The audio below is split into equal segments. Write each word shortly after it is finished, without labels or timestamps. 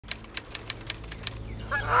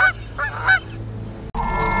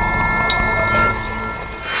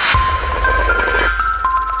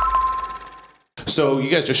So you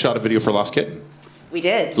guys just shot a video for Lost Kitten? We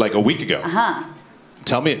did. Like a week ago? Uh-huh.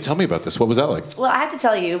 Tell me about this. What was that like? Well, I have to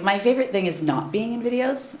tell you, my favorite thing is not being in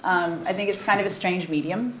videos. I think it's kind of a strange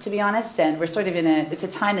medium, to be honest, and we're sort of it's a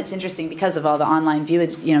time that's interesting because of all the online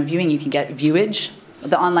viewing you can get,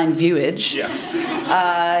 the online viewage.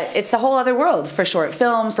 Yeah. It's a whole other world for short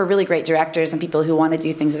film, for really great directors and people who want to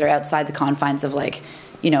do things that are outside the confines of like,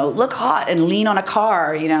 look hot and lean on a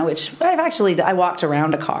car, which I walked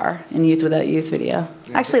around a car in Youth Without Youth video.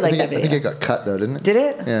 I actually like that video. I think it got cut though, didn't it? Did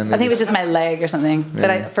it? Yeah, maybe. I think it was just my leg or something.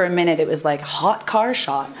 Yeah. But for a minute it was like hot car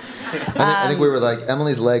shot. I think we were like,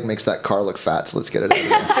 Emily's leg makes that car look fat, so let's get it out of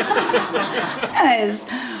there. Yes.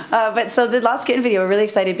 But so the Lost Kitten video, we're really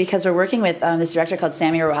excited because we're working with this director called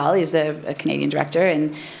Sammy Rawal. He's a Canadian director,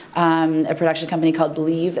 and a production company called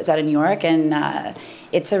Believe that's out of New York. And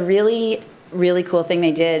it's a really, really cool thing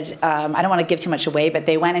they did. I don't want to give too much away, but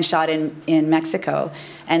they went and shot in Mexico,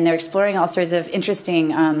 and they're exploring all sorts of interesting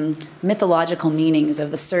mythological meanings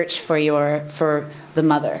of the search for the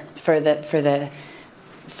mother, for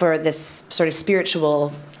this sort of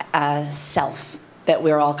spiritual self that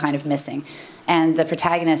we're all kind of missing. And the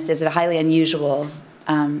protagonist is a highly unusual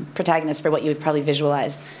protagonist for what you would probably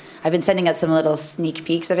visualize. I've been sending out some little sneak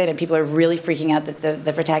peeks of it, and people are really freaking out that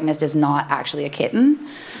the protagonist is not actually a kitten.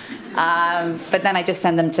 But then I just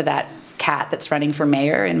send them to that cat that's running for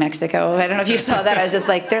mayor in Mexico. I don't know if you saw that. I was just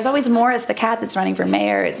like, there's always more as the cat that's running for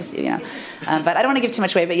mayor. It's, but I don't want to give too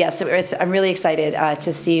much away. But yes, I'm really excited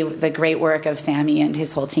to see the great work of Sammy and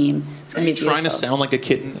his whole team. It's going to be beautiful. Trying to sound like a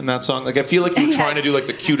kitten in that song? Like I feel like you're trying to do like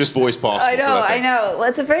the cutest voice possible. I know.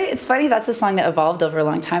 Well, it's funny. That's a song that evolved over a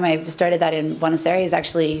long time. I started that in Buenos Aires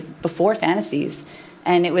actually before Fantasies,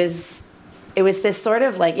 and it was this sort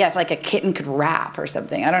of like, if like a kitten could rap or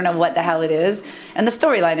something. I don't know what the hell it is. And the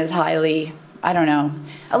storyline is highly, I don't know.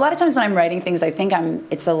 A lot of times when I'm writing things, I think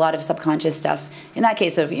it's a lot of subconscious stuff. In that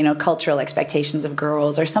case of, cultural expectations of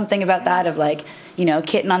girls or something about that of like,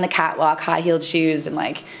 kitten on the catwalk, high-heeled shoes, and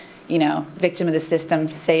like, victim of the system,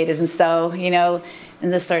 say it isn't so,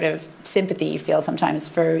 and this sort of sympathy you feel sometimes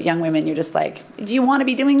for young women. You're just like, do you want to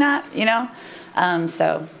be doing that,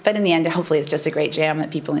 but in the end, hopefully it's just a great jam that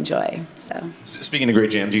people enjoy. So. Speaking of great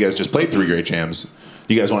jams, you guys just played 3 great jams.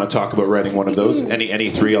 You guys want to talk about writing one of those? Any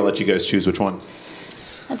 3? I'll let you guys choose which one.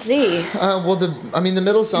 Let's see. Well, the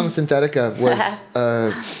middle song, Synthetica,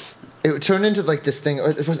 was it turned into like this thing.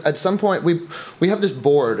 It was at some point we have this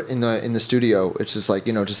board in the studio. It's just like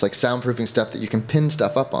just like soundproofing stuff that you can pin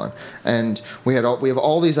stuff up on. And we have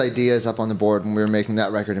all these ideas up on the board when we were making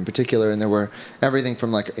that record in particular. And there were everything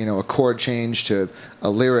from like a chord change to a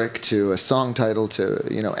lyric to a song title to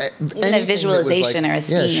even a visualization or a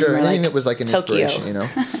theme. Yeah, sure. Anything that was like an Tokyo. inspiration,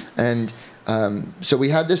 And so we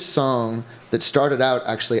had this song that started out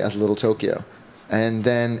actually as Little Tokyo, and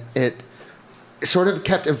then it sort of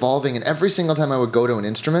kept evolving, and every single time I would go to an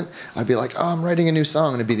instrument, I'd be like, oh, I'm writing a new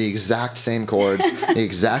song, and it'd be the exact same chords, the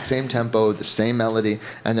exact same tempo, the same melody,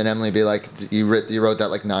 and then Emily would be like, you wrote that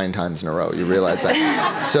like 9 times in a row, you realize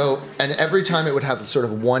that? So, and every time it would have sort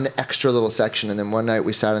of one extra little section, and then one night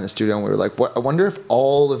we sat in the studio and we were like, I wonder if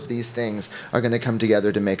all of these things are going to come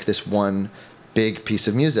together to make this one big piece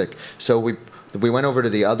of music. So we went over to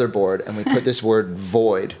the other board and we put this word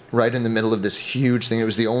void right in the middle of this huge thing. It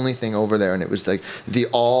was the only thing over there, and it was like the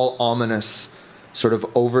all ominous sort of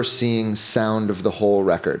overseeing sound of the whole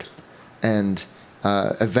record. And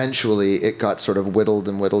eventually it got sort of whittled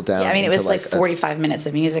and whittled down. Yeah, I mean, it was like 45 minutes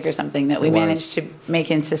of music or something that we managed to make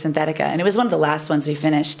into Synthetica. And it was one of the last ones we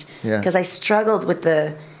finished. Because I struggled with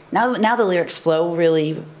now the lyrics flow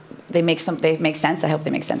really, they make sense. I hope they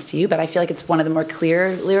make sense to you, but I feel like it's one of the more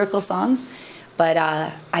clear lyrical songs. But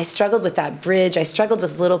I struggled with that bridge. I struggled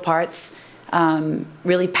with little parts,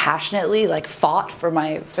 really passionately, like fought for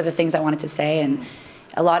the things I wanted to say. And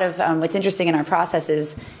a lot of what's interesting in our process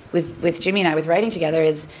is with Jimmy and I, with writing together,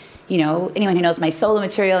 is anyone who knows my solo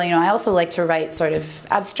material, I also like to write sort of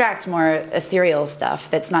abstract, more ethereal stuff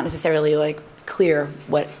that's not necessarily like clear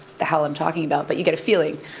what the hell I'm talking about, but you get a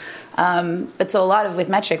feeling. But so a lot of with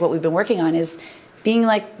Metric, what we've been working on is being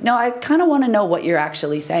like, no, I kind of want to know what you're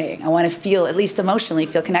actually saying. I want to feel, at least emotionally,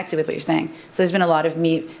 feel connected with what you're saying. So there's been a lot of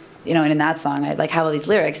me, and in that song, I'd like have all these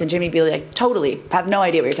lyrics, and Jimmy'd be like, totally, have no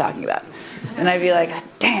idea what you're talking about. And I'd be like,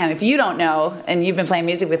 damn, if you don't know, and you've been playing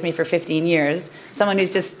music with me for 15 years, someone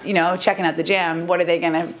who's just, checking out the jam,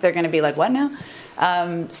 they're gonna be like, what now?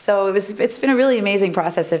 So it's been a really amazing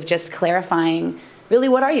process of just clarifying, really,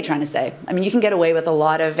 what are you trying to say? I mean, you can get away with a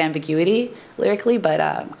lot of ambiguity lyrically, but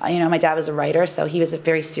my dad was a writer, so he was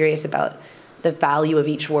very serious about the value of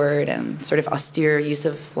each word and sort of austere use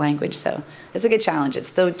of language. So it's a good challenge.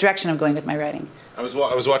 It's the direction I'm going with my writing. I was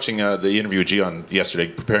watching the interview with Gian yesterday,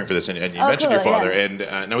 preparing for this, and you mentioned cool, your father,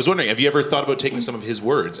 yeah. and I was wondering, have you ever thought about taking some of his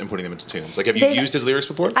words and putting them into tunes? Like, have you used his lyrics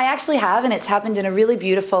before? I actually have, and it's happened in a really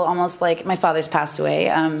beautiful, almost like my father's passed away,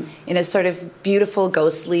 in a sort of beautiful,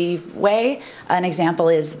 ghostly way. An example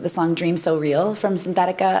is the song "Dream So Real" from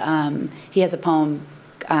Synthatica. He has a poem,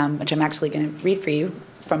 which I'm actually going to read for you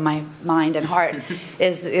from my mind and heart.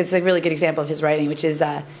 It's a really good example of his writing, which is.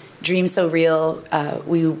 Dreams so real,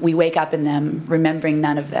 we wake up in them, remembering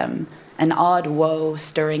none of them. An odd woe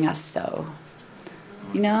stirring us so.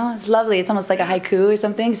 You know, it's lovely. It's almost like a haiku or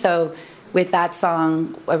something. So with that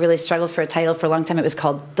song, I really struggled for a title for a long time. It was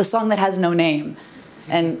called The Song That Has No Name.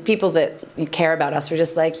 And people that care about us were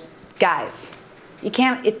just like, guys, you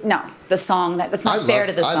can't, no, the song, that's not fair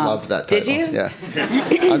to the song. I loved that title. Did you? Yeah.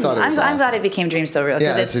 I thought it was awesome. I'm glad it became Dreams So Real,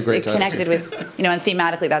 because it connected with, you know, and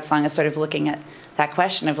thematically that song is sort of looking at that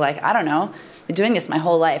question of like, I don't know, I've been doing this my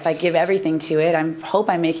whole life. I give everything to it. I hope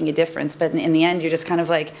I'm making a difference. But in the end, you're just kind of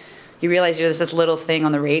like, you realize you're just this little thing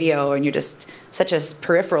on the radio and you're just such a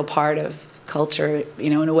peripheral part of culture, you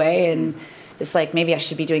know, in a way. And it's like, maybe I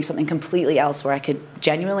should be doing something completely else where I could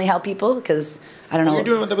genuinely help people, because I don't know. You're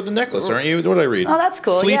doing that with the necklace, aren't you? What did I read? Oh, that's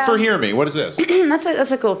cool. Fleet for Hear Me. What is this?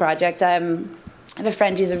 That's a cool project. I have a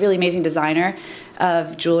friend who's a really amazing designer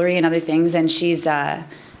of jewelry and other things, and she's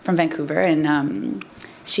from Vancouver, and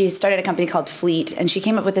she started a company called Fleet, and she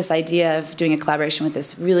came up with this idea of doing a collaboration with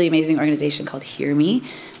this really amazing organization called Hear Me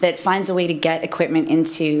that finds a way to get equipment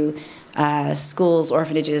into schools,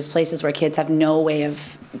 orphanages, places where kids have no way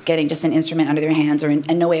of getting just an instrument under their hands,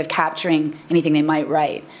 and no way of capturing anything they might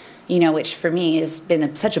write. You know, which for me has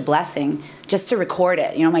been such a blessing, just to record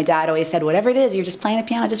it. You know, my dad always said, whatever it is, you're just playing the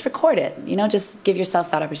piano, just record it. You know, just give yourself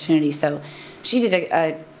that opportunity. So she did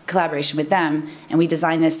a collaboration with them, and we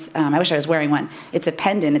designed this. I wish I was wearing one. It's a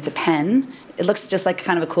pendant. It's a pen. It looks just like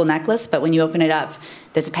kind of a cool necklace, but when you open it up,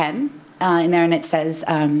 there's a pen in there, and it says,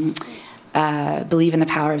 believe in the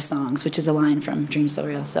power of songs, which is a line from Dreams So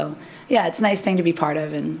Real. So yeah, it's a nice thing to be part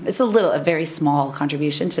of, and it's a very small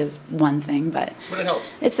contribution to one thing, but it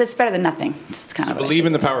helps. It's better than nothing. It's kind of believe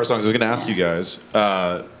in the power of songs. I was going to ask you guys,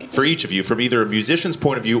 for each of you, from either a musician's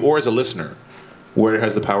point of view or as a listener, where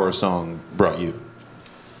has the power of song brought you?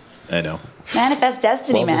 I know. Manifest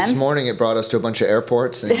destiny, man. This morning it brought us to a bunch of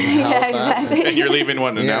airports. And yeah, exactly. And you're leaving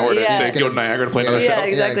an hour to go to Niagara to play another show.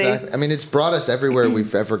 Exactly. Yeah, exactly. I mean, it's brought us everywhere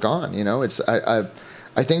we've ever gone. You know,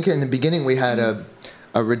 I think in the beginning we had a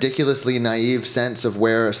ridiculously naive sense of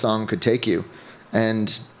where a song could take you,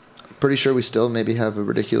 and pretty sure we still maybe have a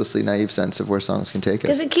ridiculously naive sense of where songs can take us.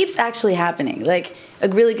 Because it keeps actually happening. Like, a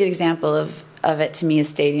really good example of it to me is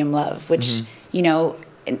Stadium Love, which, you know,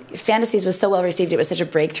 Fantasies was so well received. It was such a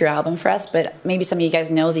breakthrough album for us, but maybe some of you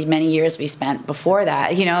guys know the many years we spent before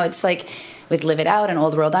that. You know, it's like with Live It Out and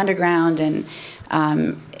Old World Underground, and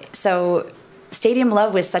so Stadium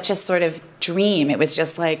Love was such a sort of dream. It was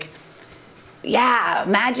just like, yeah,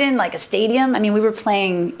 imagine like a stadium. I mean, we were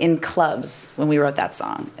playing in clubs when we wrote that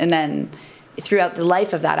song, and then throughout the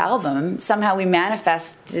life of that album, somehow we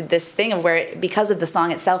manifested this thing of where, because of the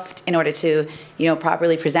song itself, in order to, you know,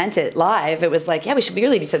 properly present it live, it was like, yeah, we should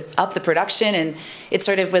really need to up the production, and it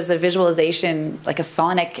sort of was a visualization, like a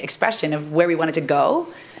sonic expression of where we wanted to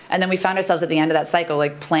go. And then we found ourselves at the end of that cycle,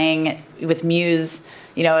 like playing with Muse,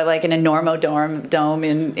 you know, like in a Normo Dome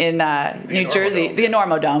in New Jersey, the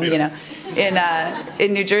Enormo Dome, you know,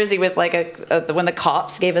 in New Jersey, with like when the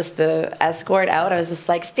cops gave us the escort out, I was just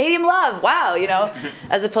like, Stadium Love, wow, you know,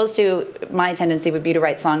 as opposed to my tendency would be to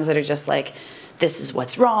write songs that are just like, this is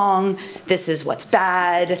what's wrong, this is what's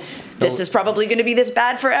bad, this is probably going to be this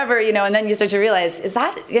bad forever, you know, and then you start to realize, is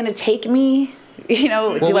that going to take me? You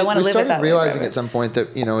know, do I want to live it that way? We started realizing at some point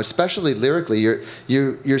that, you know, especially lyrically,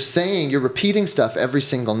 you're saying, you're repeating stuff every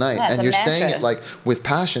single night, and you're saying it like with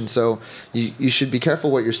passion. So you should be careful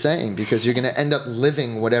what you're saying, because you're going to end up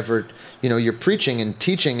living whatever, you know, you're preaching and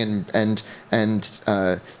teaching and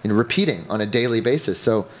you know, repeating on a daily basis.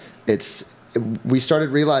 So we started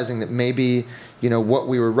realizing that maybe, you know, what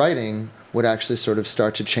we were writing would actually sort of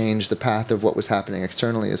start to change the path of what was happening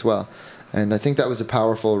externally as well. And I think that was a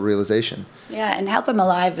powerful realization. Yeah, and Help I'm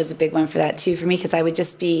Alive was a big one for that too, for me, because I would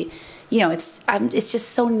just be, you know, it's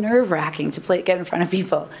just so nerve-wracking to get in front of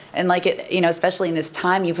people, and like it, you know, especially in this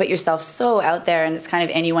time, you put yourself so out there, and it's kind of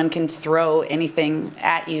anyone can throw anything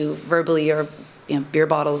at you verbally, or, you know, beer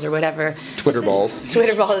bottles or whatever. Twitter balls,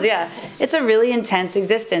 yeah. It's a really intense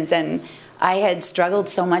existence, and I had struggled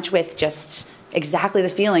so much with just exactly the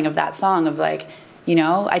feeling of that song of like, you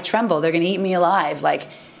know, I tremble, they're going to eat me alive, like.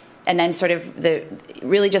 and then sort of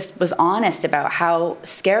really just was honest about how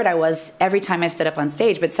scared I was every time I stood up on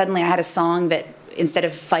stage. But suddenly I had a song that, instead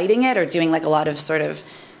of fighting it or doing like a lot of sort of,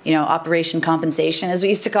 operation compensation, as we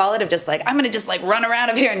used to call it, of just like, I'm going to just like run around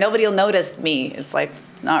up here and nobody will notice me. It's like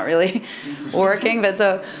not really working. But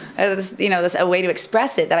so, this a way to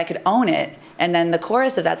express it, that I could own it. And then the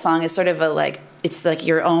chorus of that song is sort of it's like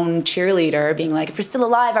your own cheerleader being like, if you're still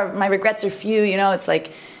alive, my regrets are few, it's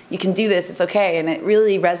like, you can do this, it's okay. And it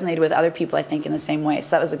really resonated with other people, I think, in the same way. So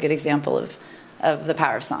that was a good example of the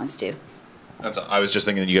power of songs, too. I was just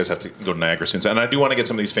thinking that you guys have to go to Niagara soon. And I do want to get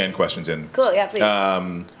some of these fan questions in. Cool, yeah, please.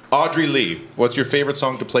 Audrey Lee, what's your favorite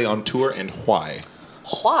song to play on tour and why?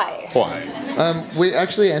 Why? Why? We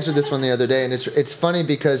actually answered this one the other day, and it's funny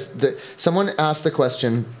because someone asked the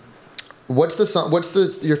question,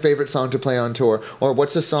 what's your favorite song to play on tour? Or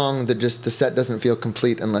what's a song that just the set doesn't feel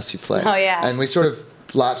complete unless you play? Oh, yeah. And we sort of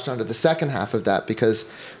latched onto the second half of that because,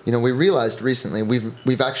 we realized recently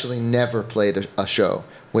we've actually never played a show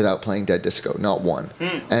without playing Dead Disco, not one.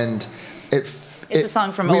 And it's a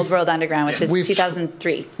song from Old World Underground, which is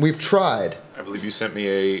 2003. We've tried. I believe you sent me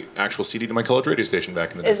a actual CD to my colored radio station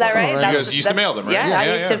back in the day. Is that right? You guys used to mail them, right? Yeah,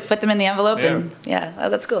 I used to put them in the envelope, and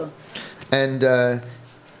that's cool. And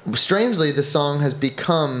strangely, the song has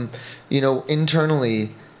become,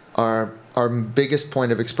 internally our biggest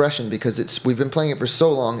point of expression because we've been playing it for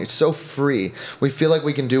so long. It's so free. We feel like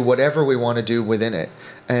we can do whatever we want to do within it.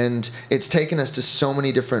 And it's taken us to so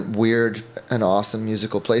many different weird and awesome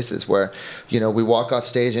musical places where, we walk off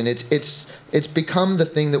stage and it's become the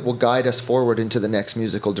thing that will guide us forward into the next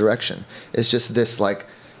musical direction. It's just this like,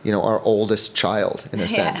 our oldest child in a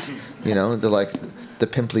sense, the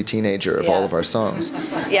pimply teenager of all of our songs.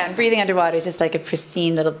 Yeah, and Breathing Underwater is just like a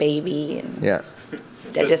pristine little baby. And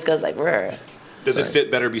Dead Disco's like, rrr. Does it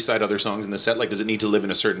fit better beside other songs in the set? Like, does it need to live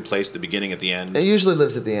in a certain place at the beginning, at the end? It usually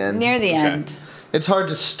lives at the end. Near the end. It's hard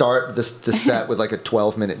to start the set with like a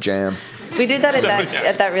 12-minute jam. We did that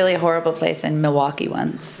at that really horrible place in Milwaukee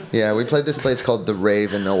once. Yeah, we played this place called The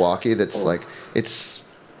Rave in Milwaukee that's like, it's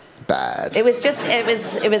bad. It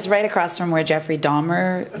was right across from where Jeffrey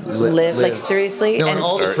Dahmer lived. Like, seriously. No, and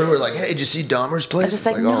all the crew were like, hey, did you see Dahmer's place? I was just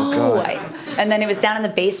like, no. Oh, God. And then it was down in the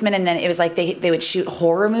basement, and then it was like they would shoot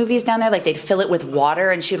horror movies down there. Like, they'd fill it with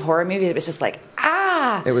water and shoot horror movies. It was just like,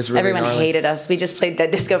 It was really everyone gnarly. Hated us. We just played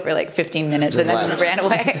Dead Disco for like 15 minutes and then ran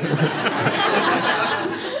away.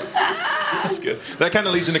 That's good. That kind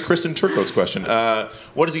of leads into Kristen Turco's question.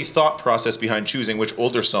 What is the thought process behind choosing which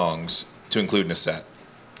older songs to include in a set?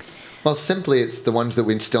 Well, simply, it's the ones that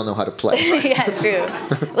we still know how to play. Yeah, true.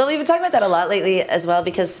 Well, we've been talking about that a lot lately as well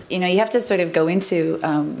because, you have to sort of go into,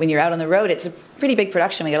 when you're out on the road, it's a pretty big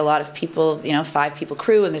production. We got a lot of people, 5-people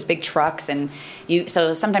crew, and there's big trucks, and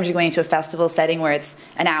so sometimes you're going into a festival setting where it's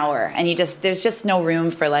an hour, and there's just no room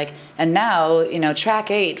for like, and now, track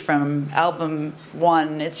 8 from album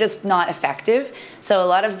 1, it's just not effective. So a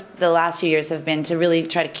lot of the last few years have been to really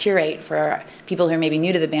try to curate for people who are maybe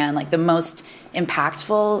new to the band, like the most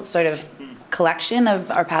impactful sort of collection of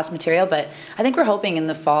our past material. But I think we're hoping in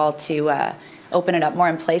the fall to open it up more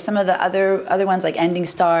and play some of the other ones like Ending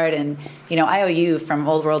Start and IOU from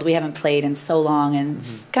Old World we haven't played in so long, and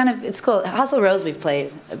it's cool. Hustle Rose we've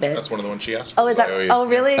played a bit. That's one of the ones she asked for. Oh, is that? IOU. Oh,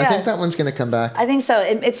 really? Yeah. I think that one's going to come back. I think so.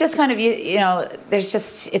 It's just kind of there's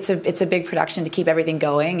just it's a big production to keep everything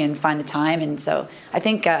going and find the time, and so I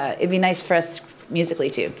think it'd be nice for us musically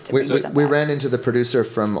too. We ran into the producer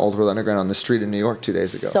from Old World Underground on the street in New York 2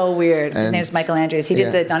 days ago. So weird. His name's Michael Andrews. He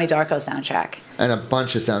did the Donnie Darko soundtrack. And a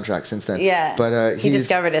bunch of soundtracks since then. Yeah. But he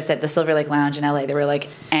discovered us at the Silver Lake Lounge in LA. There were like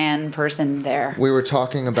an person there. We were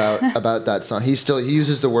talking about that song. He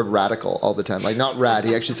uses the word radical all the time. Like, not rad.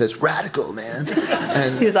 He actually says radical, man.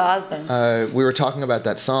 And he's awesome. We were talking about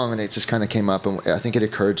that song, and it just kind of came up, and I think it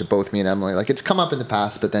occurred to both me and Emily. Like, it's come up in the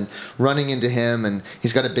past, but then running into him, and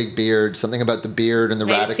he's got a big beard, something about the beard and the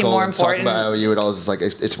radical, and talking about IOU, it all is just like,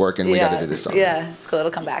 it's working. We got to do this song. Yeah, it's cool.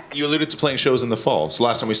 It'll come back. You alluded to playing shows in the fall. So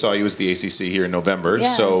last time we saw you was the ACC here in November. Yeah.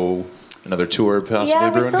 So another tour possibly yeah,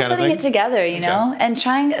 we're brewing still kind of putting thing? it together, you know, and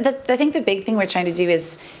trying. I think the big thing we're trying to do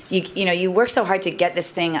is, you work so hard to get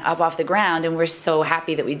this thing up off the ground, and we're so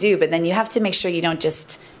happy that we do. But then you have to make sure you don't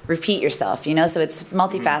just repeat yourself, So it's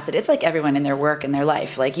multifaceted. It's like everyone in their work and their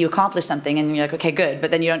life. Like, you accomplish something, and you're like, okay, good.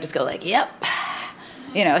 But then you don't just go like, yep.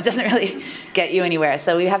 It doesn't really get you anywhere.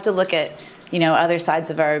 So we have to look at, other sides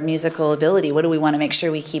of our musical ability. What do we want to make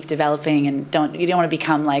sure we keep developing, and you don't want to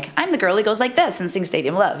become like, I'm the girl who goes like this and sings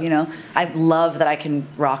Stadium Love, I love that I can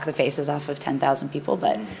rock the faces off of 10,000 people,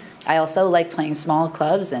 but I also like playing small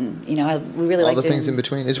clubs, and, we really like all the things in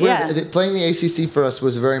between. It's weird. Playing the ACC for us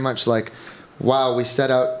was very much like, wow, we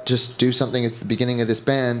set out just do something at the beginning of this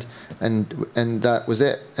band, and that was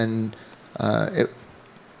it. And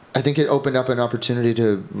I think it opened up an opportunity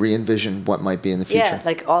to re-envision what might be in the future. Yeah,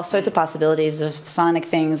 like all sorts of possibilities of sonic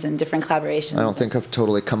things and different collaborations. I don't think I've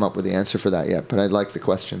totally come up with the answer for that yet, but I like the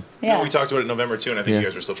question. Yeah. No, we talked about it in November too, and I think you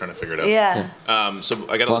guys are still trying to figure it out. Yeah. So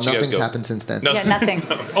I got to let you guys Nothing's go. happened since then. No. Yeah, nothing.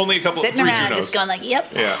 Only a couple. Sitting 3 around, Junos. just going like,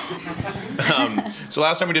 yep. Yeah. So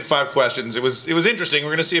last time we did 5 questions. It was interesting. We're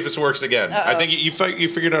going to see if this works again. I think you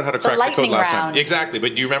figured out how to crack the code lightning last round. time. Exactly.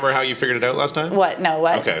 But do you remember how you figured it out last time? What? No,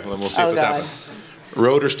 what? Okay. Well, then we'll see if this God. happens.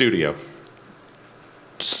 Road or studio?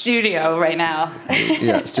 Studio right now.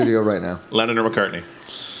 Yeah, studio right now. Lennon or McCartney?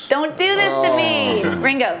 Don't do this to me.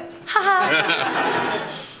 Ringo. Ha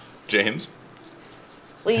James?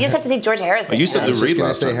 Well, you just have to say George Harrison. Oh, you said I Lou was just Reed going to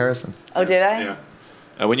last say time. Harrison. Oh, did I?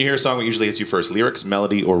 Yeah. When you hear a song, what usually hits you first? Lyrics,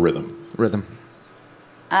 melody, or rhythm? Rhythm.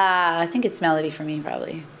 I think it's melody for me,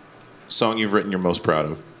 probably. Song you've written you're most proud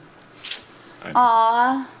of?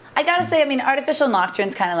 Aw. I gotta say, I mean, Artificial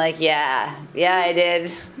Nocturne's kind of like, yeah, I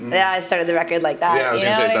did. Yeah, I started the record like that. Yeah, I was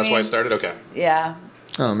going to say, so that's why it started? Okay. Yeah.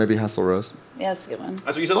 Oh, maybe Hustle Rose. Yeah, that's a good one.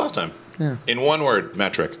 That's what you said last time. Yeah. In one word,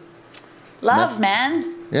 metric. Love,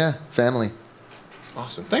 man. Yeah, family.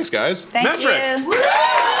 Awesome. Thanks, guys. Thank metric. you.